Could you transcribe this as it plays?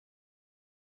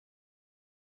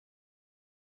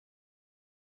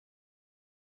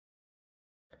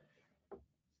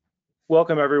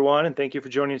Welcome everyone, and thank you for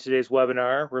joining today's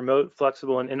webinar, Remote,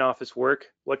 Flexible, and In-Office Work,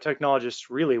 What Technologists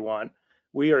Really Want.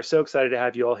 We are so excited to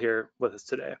have you all here with us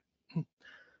today.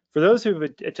 For those who've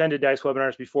attended DICE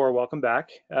webinars before, welcome back.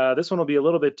 This one will be a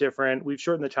little bit different. We've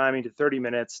shortened the timing to 30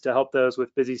 minutes to help those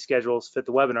with busy schedules fit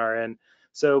the webinar in.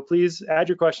 So please add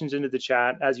your questions into the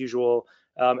chat as usual,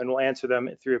 and we'll answer them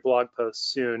through a blog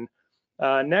post soon.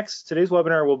 Next, today's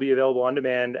webinar will be available on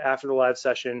demand after the live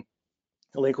session.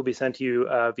 A link will be sent to you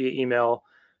via email.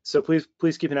 So please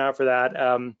keep an eye out for that.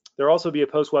 There'll also be a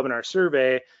post-webinar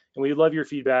survey, and we love your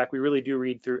feedback. We really do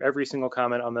read through every single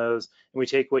comment on those, and we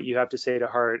take what you have to say to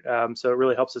heart. So it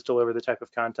really helps us deliver the type of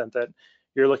content that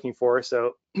you're looking for.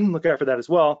 So look out for that as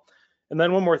well. And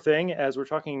then one more thing, as we're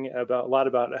talking a lot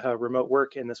about remote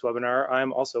work in this webinar,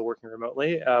 I'm also working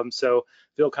remotely. So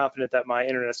feel confident that my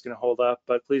internet is going to hold up,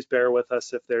 but please bear with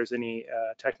us if there's any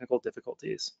technical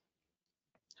difficulties.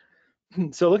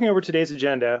 So looking over today's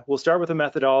agenda, we'll start with a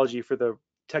methodology for the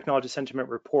technology sentiment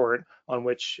report on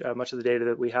which much of the data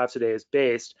that we have today is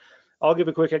based. I'll give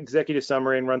a quick executive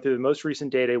summary and run through the most recent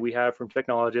data we have from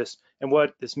technologists and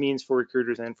what this means for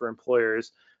recruiters and for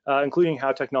employers, including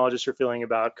how technologists are feeling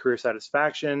about career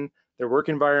satisfaction, their work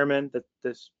environment,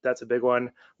 that's a big one,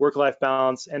 work-life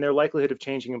balance, and their likelihood of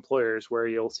changing employers, where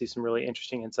you'll see some really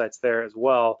interesting insights there as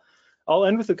well. I'll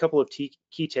end with a couple of key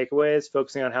takeaways,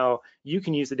 focusing on how you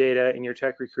can use the data in your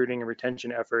tech recruiting and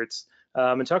retention efforts,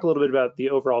 and talk a little bit about the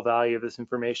overall value of this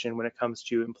information when it comes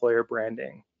to employer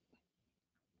branding.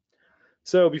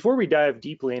 So before we dive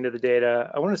deeply into the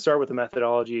data, I want to start with the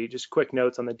methodology, just quick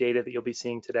notes on the data that you'll be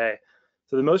seeing today.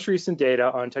 So the most recent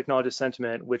data on technologist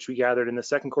sentiment, which we gathered in the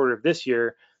second quarter of this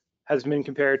year, has been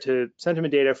compared to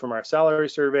sentiment data from our salary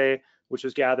survey, which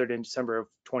was gathered in December of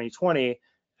 2020,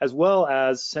 as well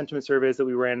as sentiment surveys that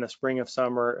we ran in the spring of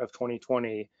summer of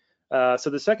 2020.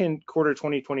 So the second quarter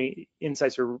 2020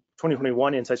 insights or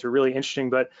 2021 insights are really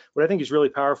interesting, but what I think is really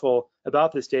powerful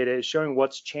about this data is showing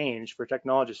what's changed for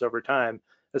technologists over time,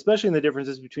 especially in the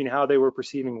differences between how they were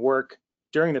perceiving work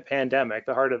during the pandemic,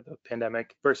 the heart of the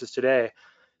pandemic, versus today.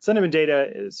 Sentiment data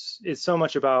is so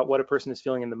much about what a person is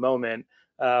feeling in the moment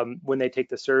when they take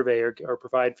the survey or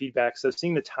provide feedback. So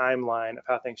seeing the timeline of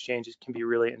how things change can be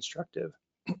really instructive.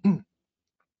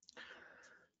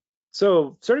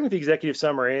 So starting with the executive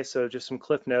summary, so just some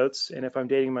cliff notes, and if I'm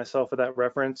dating myself with that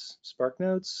reference, Spark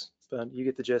Notes, but you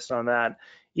get the gist on that.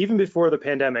 Even before the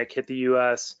pandemic hit the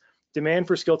US, demand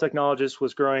for skilled technologists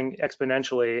was growing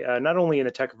exponentially, not only in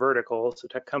the tech vertical, so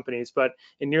tech companies, but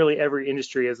in nearly every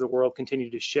industry as the world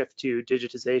continued to shift to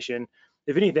digitization.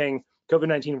 If anything,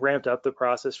 COVID-19 ramped up the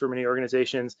process for many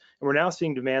organizations, and we're now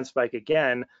seeing demand spike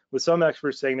again, with some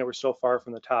experts saying that we're still far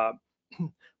from the top.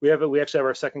 We actually have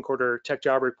our second quarter tech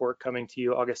job report coming to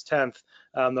you August 10th.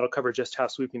 That'll cover just how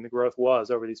sweeping the growth was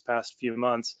over these past few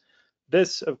months.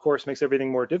 This, of course, makes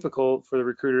everything more difficult for the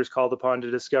recruiters called upon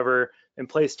to discover and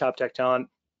place top tech talent,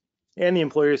 and the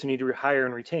employers who need to hire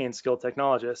and retain skilled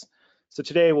technologists. So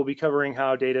today we'll be covering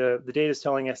how the data is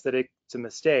telling us that it's a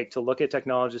mistake to look at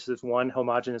technologists as one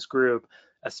homogeneous group,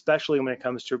 especially when it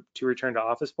comes to return to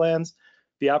office plans,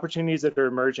 the opportunities that are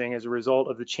emerging as a result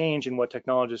of the change in what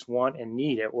technologists want and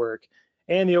need at work,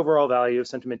 and the overall value of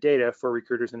sentiment data for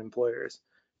recruiters and employers.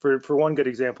 For one good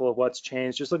example of what's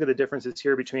changed, just look at the differences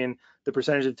here between the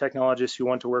percentage of technologists who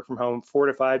want to work from home 4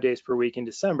 to 5 days per week in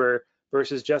December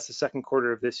versus just the second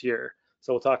quarter of this year.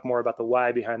 So we'll talk more about the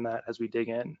why behind that as we dig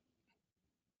in.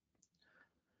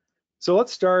 So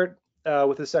let's start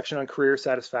with a section on career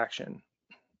satisfaction.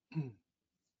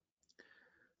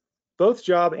 Both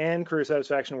job and career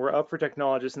satisfaction were up for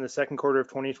technologists in the second quarter of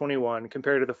 2021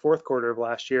 compared to the fourth quarter of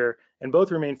last year, and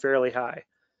both remain fairly high.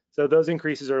 So those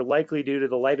increases are likely due to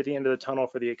the light at the end of the tunnel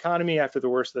for the economy after the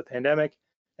worst of the pandemic,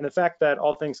 and the fact that,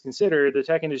 all things considered, the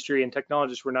tech industry and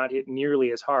technologists were not hit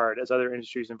nearly as hard as other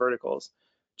industries and verticals.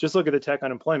 Just look at the tech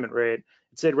unemployment rate.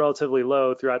 It stayed relatively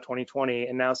low throughout 2020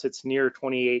 and now sits near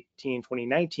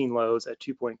 2018-2019 lows at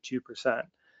 2.2%.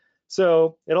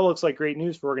 So it all looks like great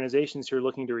news for organizations who are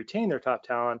looking to retain their top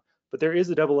talent, but there is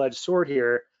a double-edged sword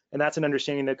here, and that's an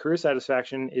understanding that career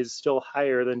satisfaction is still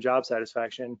higher than job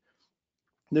satisfaction.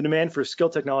 The demand for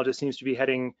skilled technologists seemed to be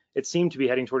heading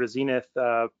toward a zenith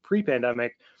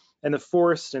pre-pandemic, and the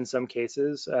forced, in some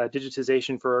cases,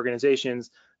 digitization for organizations,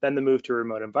 then the move to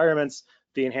remote environments,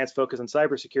 the enhanced focus on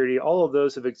cybersecurity, all of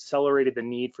those have accelerated the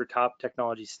need for top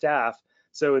technology staff.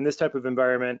 So in this type of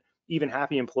environment, even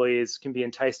happy employees can be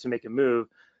enticed to make a move.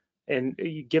 And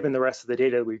given the rest of the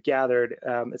data we've gathered,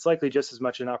 it's likely just as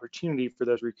much an opportunity for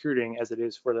those recruiting as it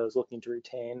is for those looking to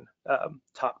retain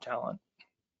top talent.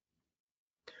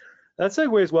 That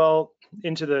segues well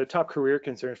into the top career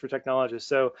concerns for technologists.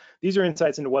 So these are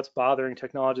insights into what's bothering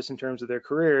technologists in terms of their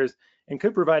careers and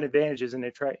could provide advantages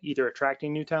in either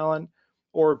attracting new talent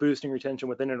or boosting retention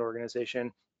within an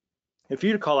organization. A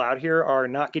few to call out here are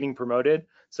not getting promoted.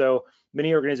 So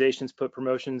many organizations put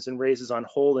promotions and raises on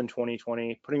hold in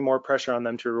 2020, putting more pressure on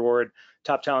them to reward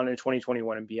top talent in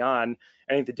 2021 and beyond.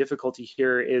 I think the difficulty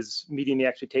here is meeting the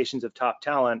expectations of top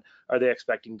talent. Are they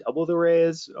expecting double the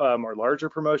raise or larger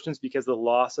promotions because of the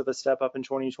loss of a step up in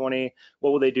 2020?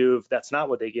 What will they do if that's not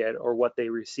what they get or what they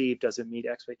receive doesn't meet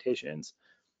expectations?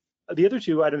 The other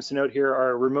two items to note here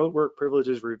are remote work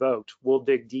privileges revoked. We'll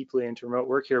dig deeply into remote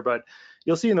work here, but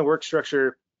you'll see in the work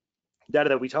structure data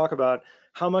that we talk about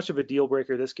how much of a deal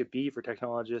breaker this could be for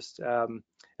technologists. And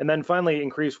then finally,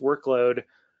 increased workload.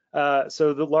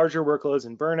 So the larger workloads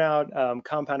and burnout,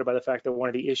 compounded by the fact that one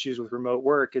of the issues with remote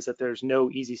work is that there's no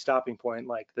easy stopping point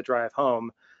like the drive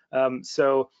home.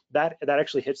 So that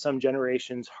actually hits some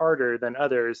generations harder than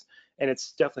others, and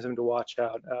it's definitely something to watch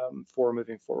out for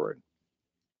moving forward.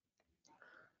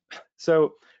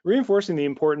 So reinforcing the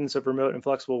importance of remote and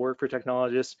flexible work for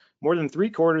technologists, more than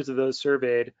 3/4 of those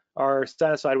surveyed are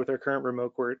satisfied with their current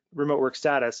remote work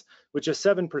status, with just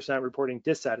 7% reporting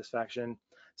dissatisfaction.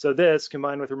 So this,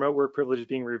 combined with remote work privileges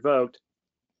being revoked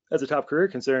as a top career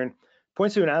concern,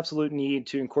 points to an absolute need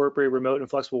to incorporate remote and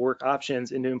flexible work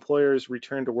options into employers'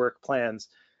 return to work plans.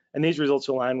 And these results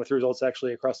align with results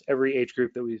actually across every age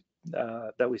group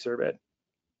that we surveyed.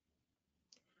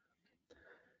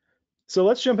 So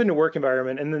let's jump into work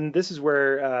environment, and then this is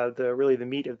where really the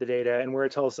meat of the data and where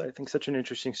it tells, I think, such an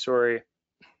interesting story.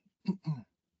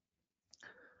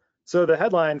 So the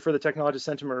headline for the Technologist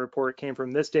Sentiment Report came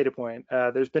from this data point.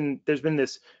 There's been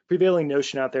this prevailing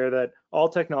notion out there that all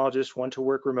technologists want to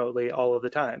work remotely all of the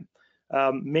time.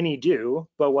 Many do,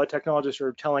 but what technologists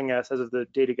are telling us as of the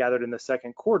data gathered in the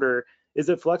second quarter is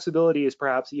that flexibility is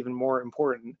perhaps even more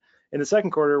important. In the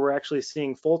second quarter, we're actually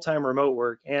seeing full-time remote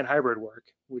work and hybrid work,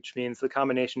 which means the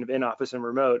combination of in-office and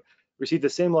remote received the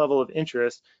same level of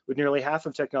interest, with nearly half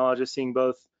of technologists seeing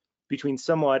both between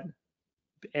somewhat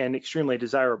and extremely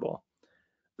desirable.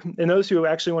 And those who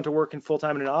actually want to work in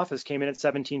full-time in an office came in at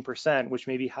 17%, which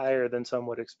may be higher than some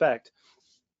would expect.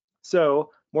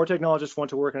 So more technologists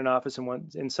want to work in an office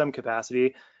in some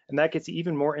capacity, and that gets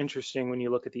even more interesting when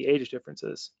you look at the age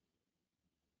differences.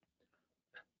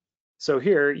 So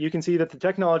here you can see that the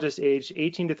technologists aged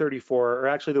 18 to 34 are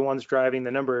actually the ones driving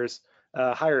the numbers,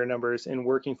 higher numbers in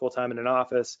working full-time in an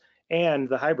office and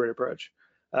the hybrid approach.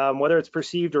 Whether it's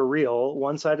perceived or real,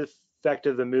 one side effect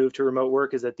of the move to remote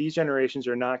work is that these generations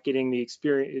are not getting the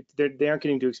experience, they aren't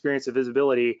getting to experience the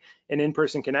visibility and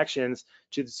in-person connections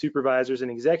to the supervisors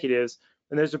and executives,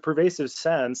 and there's a pervasive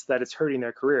sense that it's hurting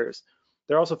their careers.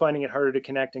 They're also finding it harder to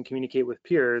connect and communicate with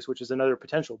peers, which is another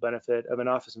potential benefit of an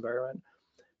office environment.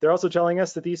 They're also telling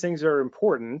us that these things are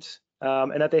important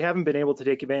and that they haven't been able to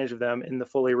take advantage of them in the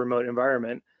fully remote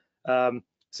environment.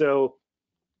 So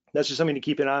that's just something to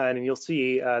keep an eye on, and you'll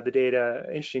see the data,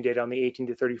 interesting data on the 18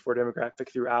 to 34 demographic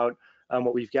throughout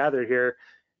what we've gathered here.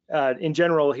 In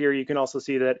general here, you can also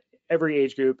see that every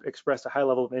age group expressed a high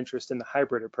level of interest in the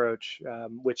hybrid approach,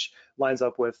 which lines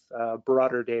up with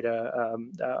broader data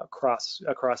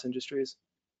across industries.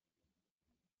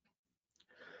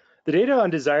 The data on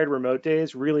desired remote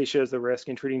days really shows the risk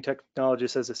in treating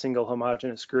technologists as a single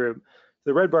homogeneous group.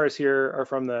 The red bars here are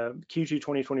from the Q2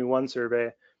 2021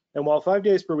 survey. And while 5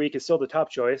 days per week is still the top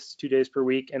choice, 2 days per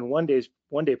week and 1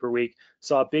 day per week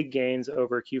saw big gains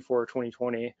over Q4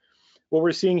 2020. What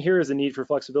we're seeing here is a need for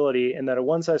flexibility, and that a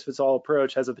one-size-fits-all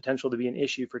approach has a potential to be an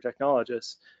issue for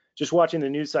technologists. Just watching the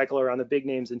news cycle around the big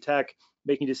names in tech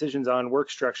making decisions on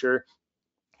work structure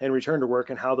and return to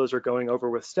work and how those are going over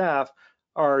with staff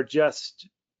are just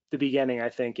the beginning, I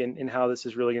think, in how this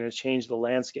is really going to change the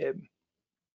landscape.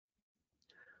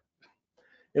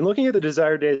 In looking at the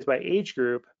desired days by age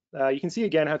group, you can see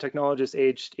again how technologists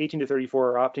aged 18 to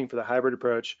 34 are opting for the hybrid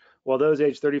approach, while those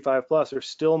aged 35 plus are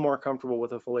still more comfortable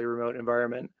with a fully remote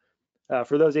environment.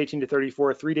 For those 18 to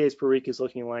 34, 3 days per week is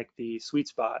looking like the sweet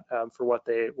spot for what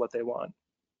they want.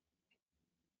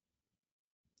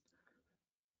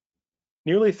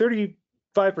 Nearly 35%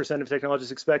 of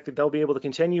technologists expect that they'll be able to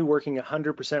continue working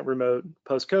 100% remote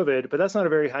post-COVID, but that's not a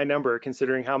very high number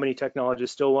considering how many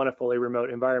technologists still want a fully remote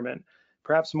environment.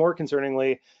 Perhaps more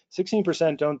concerningly,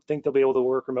 16% don't think they'll be able to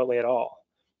work remotely at all.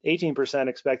 18%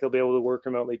 expect they'll be able to work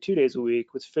remotely 2 days a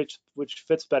week, which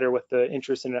fits better with the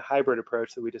interest in a hybrid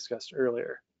approach that we discussed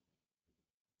earlier.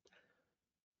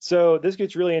 So this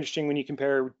gets really interesting when you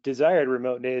compare desired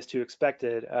remote days to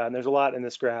expected. And there's a lot in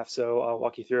this graph, so I'll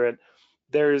walk you through it.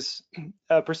 there's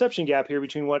a perception gap here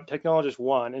between what technologists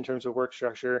want in terms of work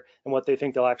structure and what they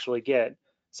think they'll actually get.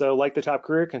 So like the top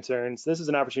career concerns, this is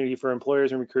an opportunity for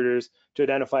employers and recruiters to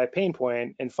identify a pain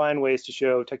point and find ways to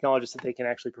show technologists that they can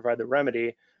actually provide the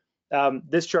remedy.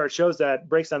 This chart shows that,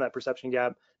 breaks down that perception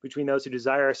gap between those who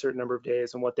desire a certain number of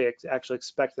days and what they actually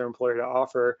expect their employer to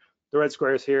offer. The red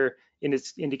squares here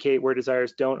indicate where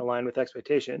desires don't align with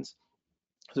expectations.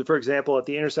 So for example, at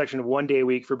the intersection of 1 day a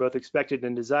week for both expected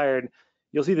and desired,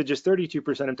 you'll see that just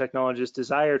 32% of technologists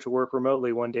desire to work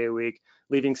remotely 1 day a week,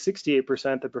 leaving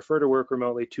 68% that prefer to work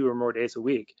remotely 2 or more days a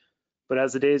week. But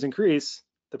as the days increase,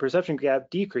 the perception gap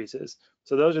decreases.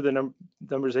 So those are the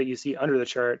numbers that you see under the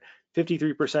chart.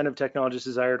 53% of technologists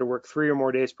desire to work 3 or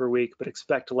more days per week, but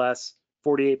expect less.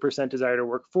 48% desire to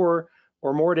work 4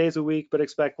 or more days a week, but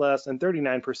expect less. And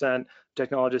 39% of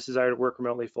technologists desire to work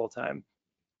remotely full-time.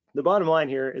 The bottom line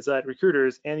here is that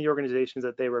recruiters and the organizations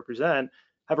that they represent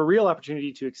have a real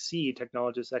opportunity to exceed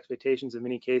technologists' expectations in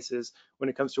many cases when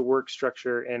it comes to work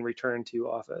structure and return to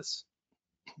office.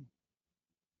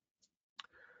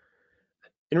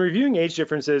 In reviewing age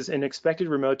differences in expected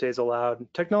remote days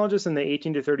allowed, technologists in the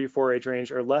 18 to 34 age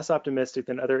range are less optimistic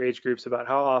than other age groups about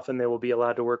how often they will be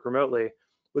allowed to work remotely,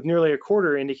 with nearly a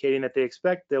quarter indicating that they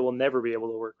expect they will never be able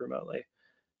to work remotely.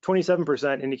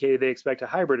 27% indicated they expect a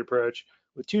hybrid approach,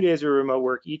 with 2 days of remote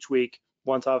work each week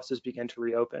once offices begin to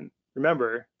reopen.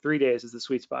 Remember, 3 days is the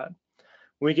sweet spot.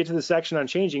 When we get to the section on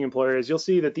changing employers, you'll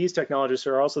see that these technologists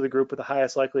are also the group with the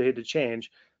highest likelihood to change.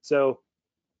 So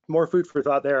more food for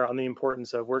thought there on the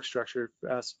importance of work structure,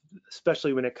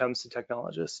 especially when it comes to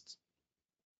technologists.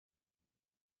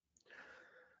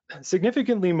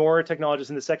 Significantly more technologists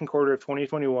in the second quarter of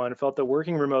 2021 felt that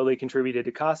working remotely contributed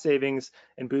to cost savings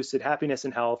and boosted happiness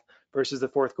and health versus the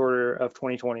fourth quarter of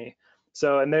 2020.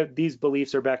 So, and these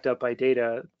beliefs are backed up by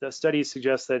data. The studies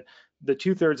suggest that the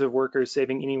 2/3 of workers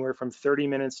saving anywhere from 30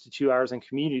 minutes to 2 hours in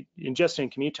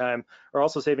commute time are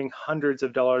also saving hundreds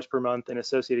of dollars per month in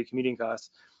associated commuting costs.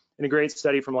 In a great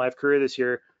study from Live Career this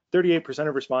year, 38%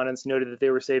 of respondents noted that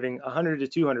they were saving 100 to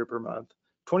 200 per month.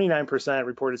 29%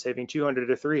 reported saving 200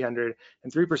 to 300,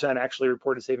 and 3% actually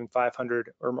reported saving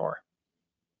 500 or more.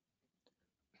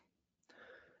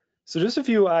 So just a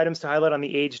few items to highlight on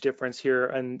the age difference here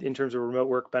and in terms of remote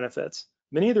work benefits.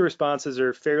 Many of the responses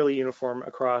are fairly uniform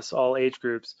across all age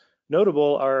groups.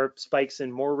 Notable are spikes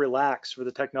in more relaxed for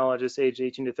the technologists aged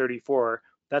 18 to 34.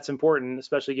 That's important,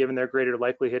 especially given their greater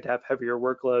likelihood to have heavier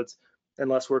workloads and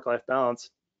less work-life balance.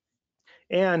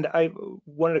 And I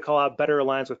wanted to call out better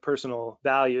aligns with personal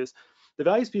values. The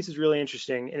values piece is really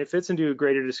interesting, and it fits into a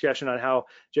greater discussion on how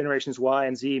generations Y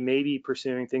and Z may be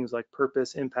pursuing things like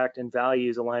purpose, impact, and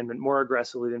values alignment more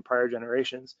aggressively than prior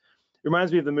generations. It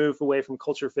reminds me of the move away from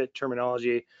culture fit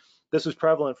terminology. This was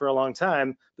prevalent for a long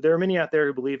time, but there are many out there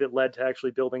who believe it led to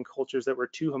actually building cultures that were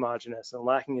too homogenous and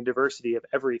lacking in diversity of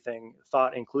everything,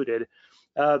 thought included.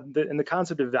 And the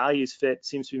concept of values fit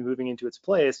seems to be moving into its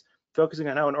place, focusing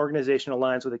on how an organization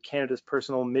aligns with a candidate's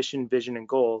personal mission, vision, and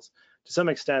goals. To some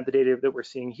extent, the data that we're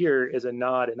seeing here is a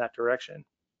nod in that direction.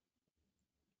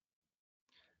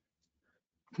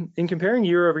 In comparing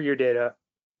year-over-year data,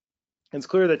 it's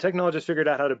clear that technologists figured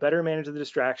out how to better manage the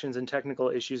distractions and technical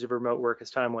issues of remote work as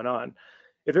time went on.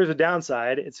 If there's a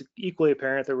downside, it's equally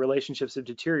apparent that relationships have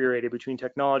deteriorated between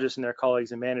technologists and their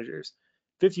colleagues and managers.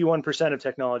 51% of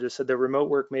technologists said that remote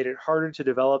work made it harder to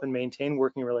develop and maintain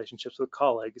working relationships with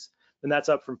colleagues, and that's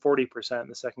up from 40% in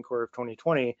the second quarter of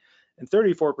 2020. And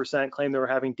 34% claimed they were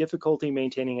having difficulty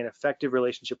maintaining an effective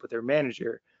relationship with their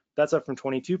manager. That's up from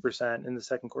 22% in the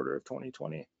second quarter of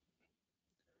 2020.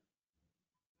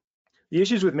 The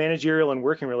issues with managerial and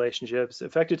working relationships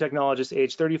affected technologists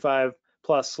age 35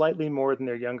 plus slightly more than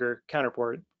their younger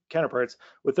counterparts,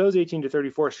 with those 18 to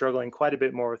 34 struggling quite a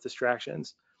bit more with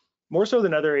distractions. More so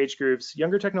than other age groups,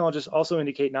 younger technologists also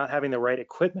indicate not having the right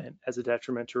equipment as a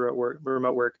detriment to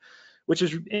remote work, which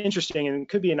is interesting and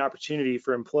could be an opportunity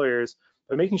for employers.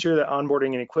 By making sure that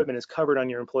onboarding and equipment is covered on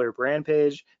your employer brand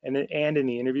page and in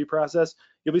the interview process,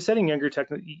 you'll be setting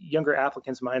younger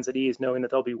applicants' minds at ease, knowing that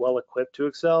they'll be well equipped to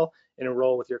excel in a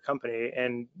role with your company.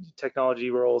 And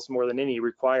technology roles, more than any,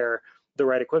 require the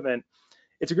right equipment.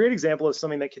 It's a great example of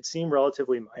something that could seem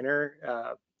relatively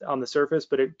minor on the surface,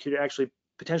 but it could actually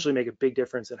potentially make a big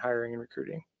difference in hiring and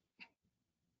recruiting.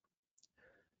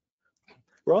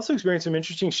 We're also experiencing some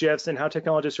interesting shifts in how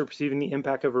technologists are perceiving the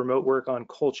impact of remote work on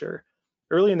culture.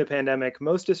 Early in the pandemic,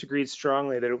 most disagreed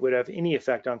strongly that it would have any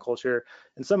effect on culture,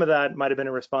 and some of that might have been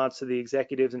a response to the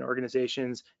executives and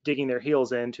organizations digging their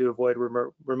heels in to avoid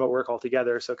remote work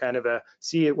altogether. So kind of a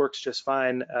see it works just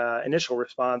fine initial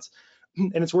response.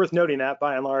 And it's worth noting that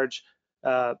by and large,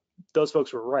 those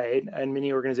folks were right, and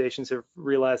many organizations have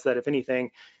realized that if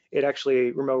anything,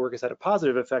 remote work has had a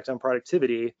positive effect on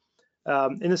productivity.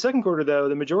 In the second quarter, though,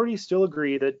 the majority still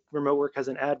agree that remote work has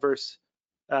an adverse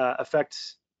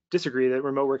disagree that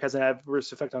remote work has an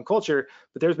adverse effect on culture,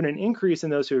 but there's been an increase in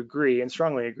those who agree and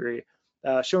strongly agree,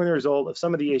 showing the result of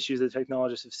some of the issues that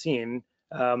technologists have seen,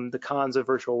 the cons of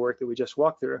virtual work that we just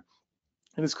walked through.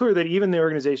 And it's clear that even the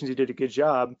organizations who did a good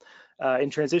job in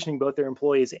transitioning both their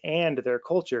employees and their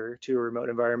culture to a remote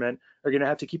environment are going to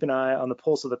have to keep an eye on the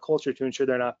pulse of the culture to ensure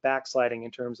they're not backsliding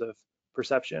in terms of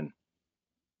perception.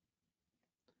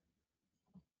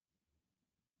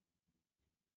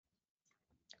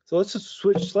 So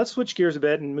let's switch gears a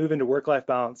bit and move into work-life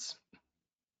balance.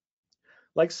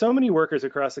 Like so many workers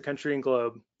across the country and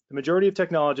globe, the majority of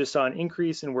technologists saw an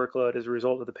increase in workload as a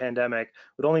result of the pandemic,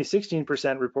 with only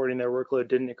 16% reporting their workload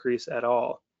didn't increase at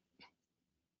all.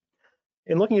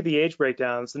 In looking at the age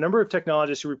breakdowns, the number of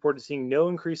technologists who reported seeing no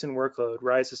increase in workload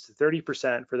rises to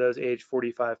 30% for those age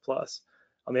 45 plus.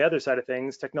 On the other side of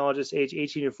things, technologists age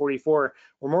 18 to 44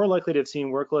 were more likely to have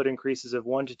seen workload increases of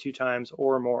 1 to 2 times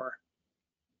or more.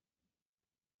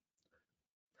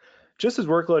 Just as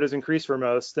workload has increased for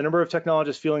most, the number of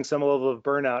technologists feeling some level of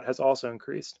burnout has also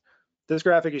increased. This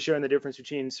graphic is showing the difference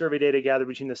between survey data gathered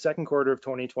between the second quarter of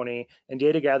 2020 and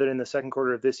data gathered in the second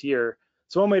quarter of this year.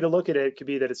 So one way to look at it could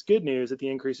be that it's good news that the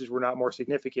increases were not more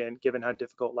significant given how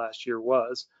difficult last year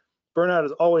was. Burnout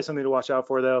is always something to watch out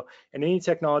for though, and any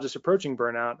technologist approaching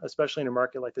burnout, especially in a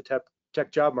market like the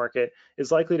tech job market,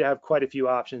 is likely to have quite a few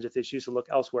options if they choose to look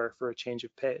elsewhere for a change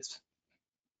of pace.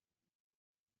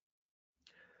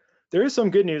 There is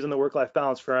some good news on the work-life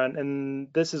balance front,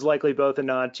 and this is likely both a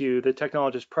nod to the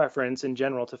technologist's preference in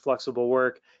general to flexible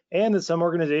work, and that some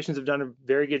organizations have done a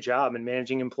very good job in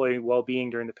managing employee well-being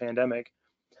during the pandemic.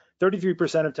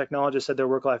 33% of technologists said their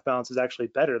work-life balance is actually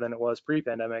better than it was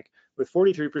pre-pandemic, with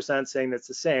 43% saying that's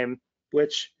the same,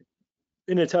 which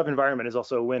in a tough environment is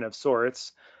also a win of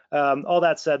sorts. All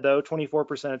that said, though,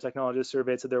 24% of technologists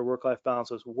surveyed said their work-life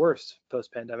balance was worse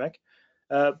post-pandemic.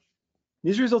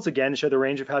 These results again show the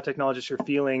range of how technologists are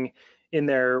feeling in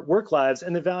their work lives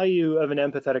and the value of an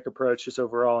empathetic approach just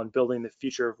overall in building the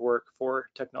future of work for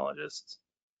technologists.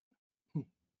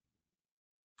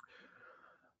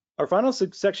 Our final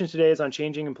section today is on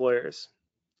changing employers.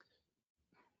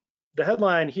 The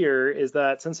headline here is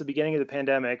that since the beginning of the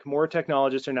pandemic, more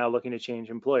technologists are now looking to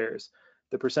change employers.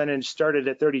 The percentage started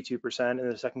at 32% in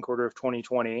the second quarter of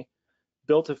 2020,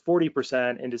 built to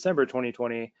 40% in December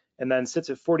 2020, and then sits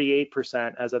at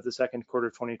 48% as of the second quarter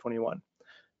of 2021.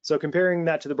 So comparing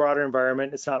that to the broader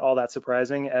environment, it's not all that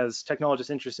surprising, as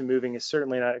technologists' interest in moving is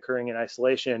certainly not occurring in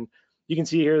isolation. You can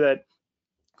see here that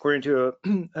according to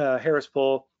a Harris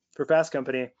poll for Fast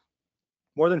Company,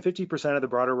 more than 50% of the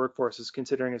broader workforce is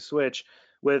considering a switch,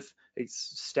 with a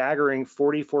staggering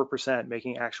 44%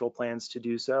 making actual plans to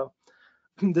do so.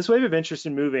 This wave of interest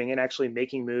in moving and actually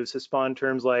making moves has spawned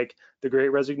terms like the Great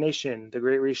Resignation, the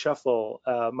Great Reshuffle,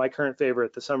 my current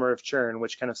favorite, the Summer of Churn,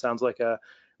 which kind of sounds like a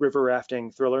river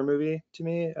rafting thriller movie to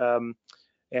me.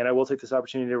 And I will take this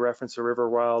opportunity to reference the River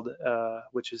Wild,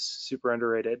 which is super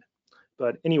underrated.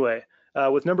 But anyway,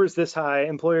 with numbers this high,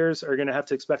 employers are going to have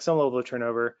to expect some level of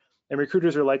turnover, and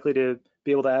recruiters are likely to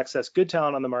be able to access good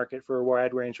talent on the market for a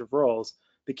wide range of roles.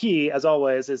 The key, as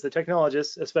always, is the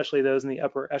technologists, especially those in the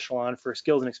upper echelon for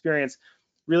skills and experience,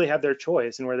 really have their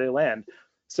choice in where they land.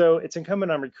 So it's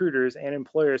incumbent on recruiters and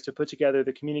employers to put together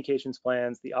the communications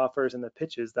plans, the offers, and the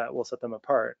pitches that will set them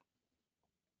apart.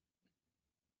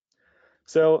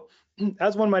 So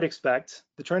as one might expect,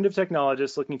 the trend of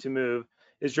technologists looking to move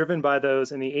is driven by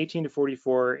those in the 18 to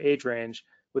 44 age range,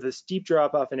 with a steep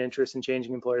drop-off in interest in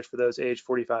changing employers for those age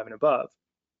 45 and above.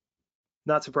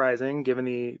 Not surprising, given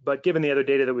the other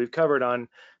data that we've covered on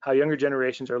how younger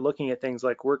generations are looking at things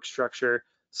like work structure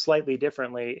slightly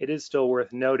differently, it is still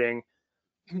worth noting.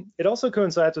 It also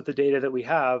coincides with the data that we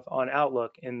have on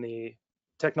Outlook in the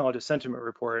Technologist Sentiment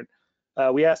Report.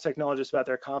 We asked technologists about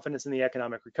their confidence in the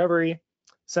economic recovery,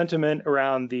 sentiment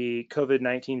around the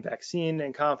COVID-19 vaccine,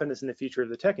 and confidence in the future of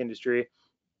the tech industry,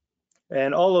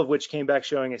 and all of which came back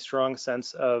showing a strong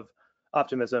sense of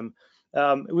optimism.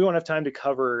 We won't have time to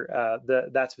cover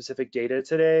that specific data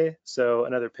today, so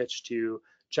another pitch to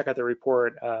check out the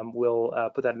report. We'll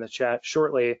put that in the chat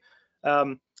shortly.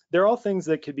 They're all things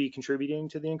that could be contributing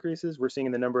to the increases we're seeing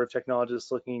in the number of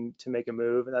technologists looking to make a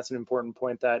move, and that's an important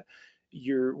point, that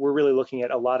we're really looking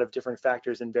at a lot of different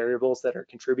factors and variables that are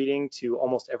contributing to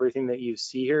almost everything that you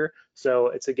see here. So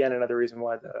it's again another reason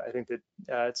why I think that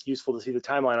it's useful to see the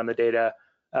timeline on the data.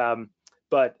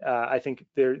 but I think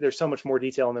there's so much more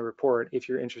detail in the report if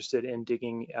you're interested in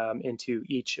digging into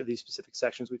each of these specific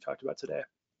sections we've talked about today.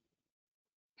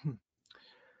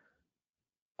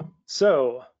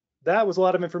 So that was a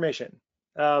lot of information.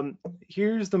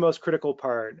 Here's the most critical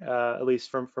part, at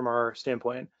least from our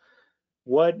standpoint,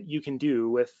 what you can do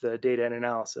with the data and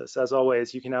analysis. As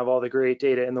always, you can have all the great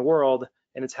data in the world,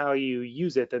 and it's how you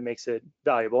use it that makes it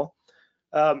valuable.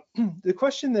 The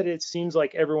question that it seems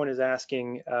like everyone is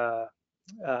asking,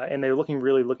 and they're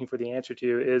really looking for the answer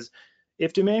to, is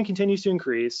if demand continues to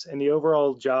increase and the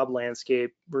overall job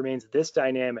landscape remains this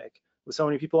dynamic with so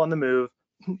many people on the move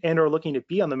and are looking to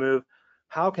be on the move,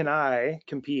 how can I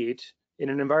compete in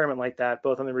an environment like that,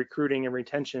 both on the recruiting and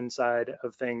retention side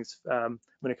of things,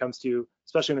 when it comes to,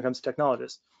 especially when it comes to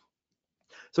technologists?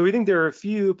 So we think there are a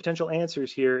few potential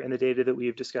answers here in the data that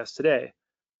we've discussed today.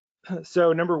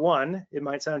 So number one, it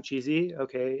might sound cheesy.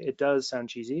 Okay, it does sound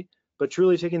cheesy, but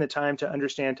truly taking the time to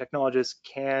understand technologists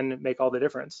can make all the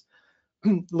difference.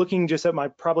 Looking just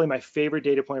at probably my favorite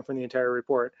data point from the entire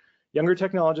report, younger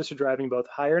technologists are driving both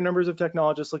higher numbers of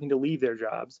technologists looking to leave their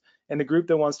jobs and the group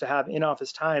that wants to have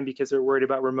in-office time because they're worried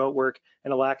about remote work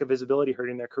and a lack of visibility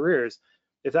hurting their careers.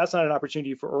 If that's not an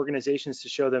opportunity for organizations to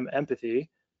show them empathy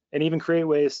and even create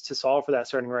ways to solve for that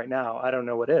starting right now, I don't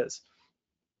know what is.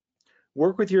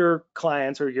 Work with your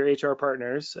clients or your HR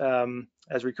partners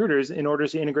as recruiters in order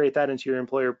to integrate that into your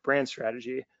employer brand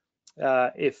strategy.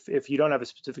 If you don't have a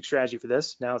specific strategy for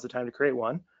this, now is the time to create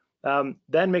one.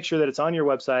 Then make sure that it's on your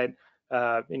website,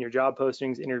 in your job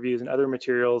postings, interviews, and other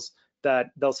materials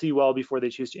that they'll see well before they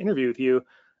choose to interview with you.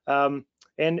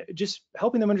 And just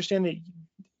helping them understand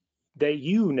that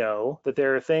you know that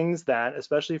there are things that,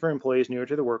 especially for employees newer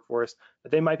to the workforce,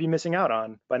 that they might be missing out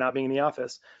on by not being in the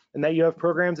office, and that you have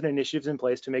programs and initiatives in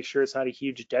place to make sure it's not a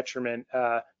huge detriment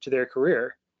to their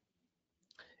career.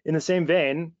 In the same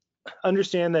vein,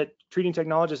 understand that treating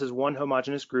technologists as one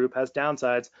homogeneous group has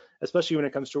downsides, especially when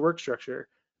it comes to work structure.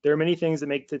 There are many things that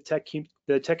make the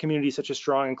tech community such a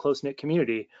strong and close-knit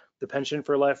community: the penchant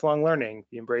for lifelong learning,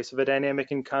 the embrace of a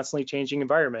dynamic and constantly changing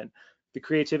environment, the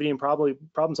creativity and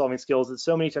problem-solving skills that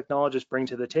so many technologists bring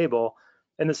to the table,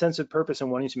 and the sense of purpose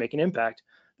and wanting to make an impact.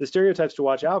 The stereotypes to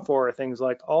watch out for are things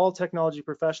like all technology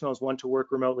professionals want to work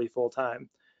remotely full-time.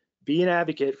 Be an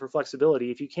advocate for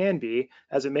flexibility if you can be,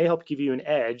 as it may help give you an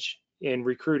edge in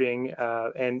recruiting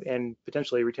and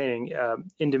potentially retaining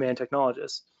in-demand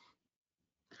technologists.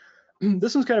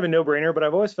 This one's kind of a no-brainer, but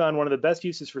I've always found one of the best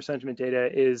uses for sentiment data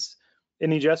is in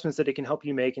the adjustments that it can help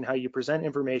you make in how you present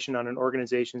information on an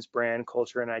organization's brand,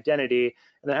 culture, and identity,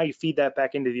 and then how you feed that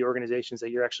back into the organizations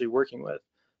that you're actually working with.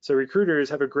 So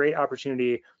recruiters have a great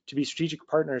opportunity to be strategic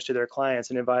partners to their clients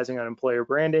in advising on employer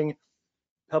branding,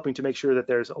 helping to make sure that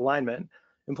there's alignment.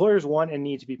 Employers want and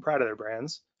need to be proud of their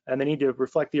brands, and they need to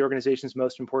reflect the organization's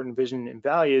most important vision and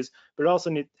values, but it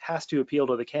also has to appeal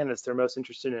to the candidates they're most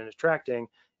interested in attracting,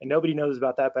 and nobody knows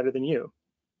about that better than you.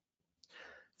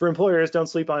 For employers, don't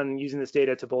sleep on using this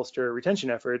data to bolster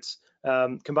retention efforts.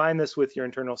 Combine this with your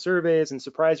internal surveys and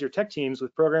surprise your tech teams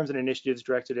with programs and initiatives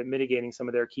directed at mitigating some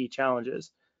of their key challenges.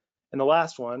 And the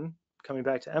last one, coming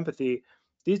back to empathy,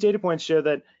 these data points show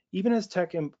that even as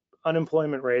tech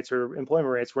unemployment rates or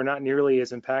employment rates were not nearly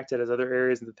as impacted as other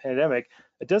areas of the pandemic,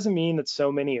 it doesn't mean that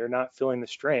so many are not feeling the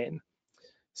strain.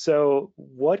 So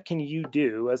what can you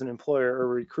do as an employer or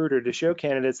recruiter to show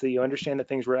candidates that you understand that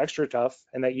things were extra tough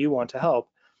and that you want to help?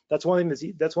 That's one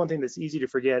thing that's easy to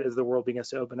forget as the world begins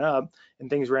to open up and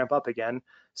things ramp up again.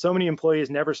 So many employees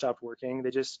never stopped working, they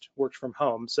just worked from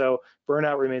home. So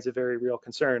burnout remains a very real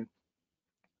concern.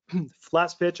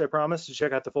 Last pitch, I promise to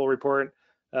check out the full report.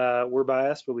 We're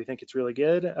biased, but we think it's really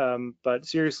good. But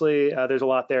seriously, there's a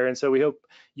lot there, and so we hope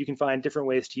you can find different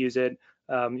ways to use it.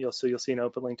 You'll see an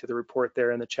open link to the report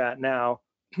there in the chat now.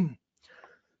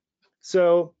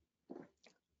 So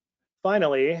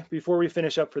finally, before we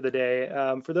finish up for the day,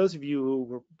 for those of you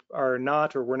who are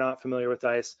not or were not familiar with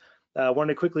DICE, I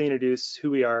wanted to quickly introduce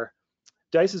who we are.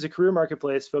 DICE is a career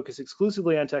marketplace focused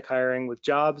exclusively on tech hiring with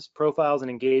jobs, profiles,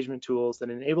 and engagement tools that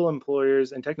enable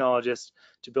employers and technologists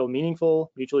to build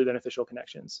meaningful, mutually beneficial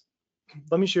connections.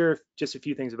 Let me share just a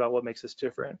few things about what makes us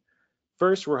different.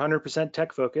 First, we're 100%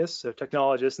 tech focused, so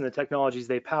technologists and the technologies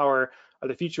they power are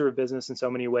the future of business in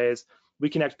so many ways. We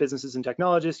connect businesses and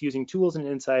technologists using tools and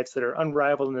insights that are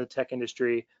unrivaled in the tech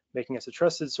industry, making us a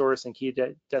trusted source and key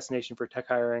destination for tech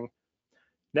hiring.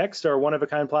 Next, our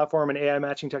one-of-a-kind platform and AI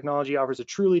matching technology offers a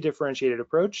truly differentiated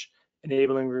approach,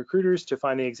 enabling recruiters to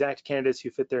find the exact candidates who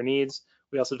fit their needs.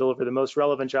 We also deliver the most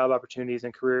relevant job opportunities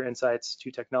and career insights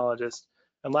to technologists.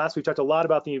 And last, we've talked a lot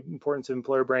about the importance of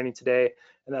employer branding today,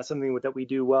 and that's something that we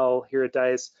do well here at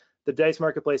DICE. The Dice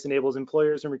Marketplace enables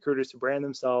employers and recruiters to brand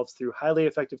themselves through highly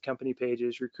effective company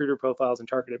pages, recruiter profiles, and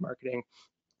targeted marketing.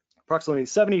 Approximately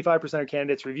 75% of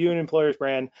candidates review an employer's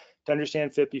brand to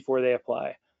understand fit before they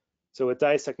apply. So with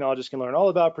Dice, technologists can learn all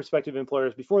about prospective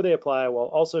employers before they apply, while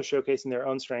also showcasing their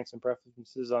own strengths and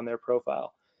preferences on their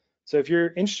profile. So if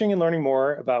you're interested in learning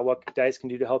more about what Dice can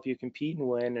do to help you compete and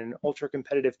win in an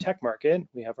ultra-competitive tech market,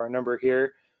 we have our number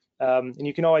here. And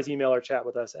you can always email or chat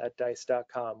with us at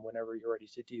dice.com whenever you're ready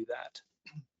to do that.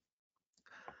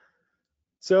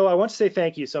 So I want to say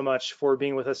thank you so much for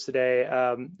being with us today.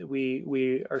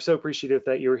 We are so appreciative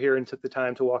that you were here and took the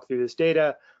time to walk through this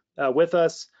data with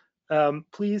us.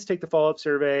 Please take the follow-up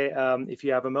survey if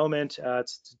you have a moment.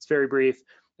 It's very brief.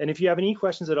 And if you have any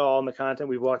questions at all on the content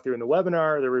we've walked through in the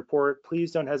webinar or the report,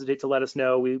 please don't hesitate to let us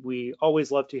know. We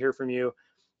always love to hear from you.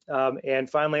 And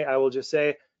finally, I will just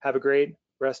say, have a great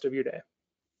rest of your day.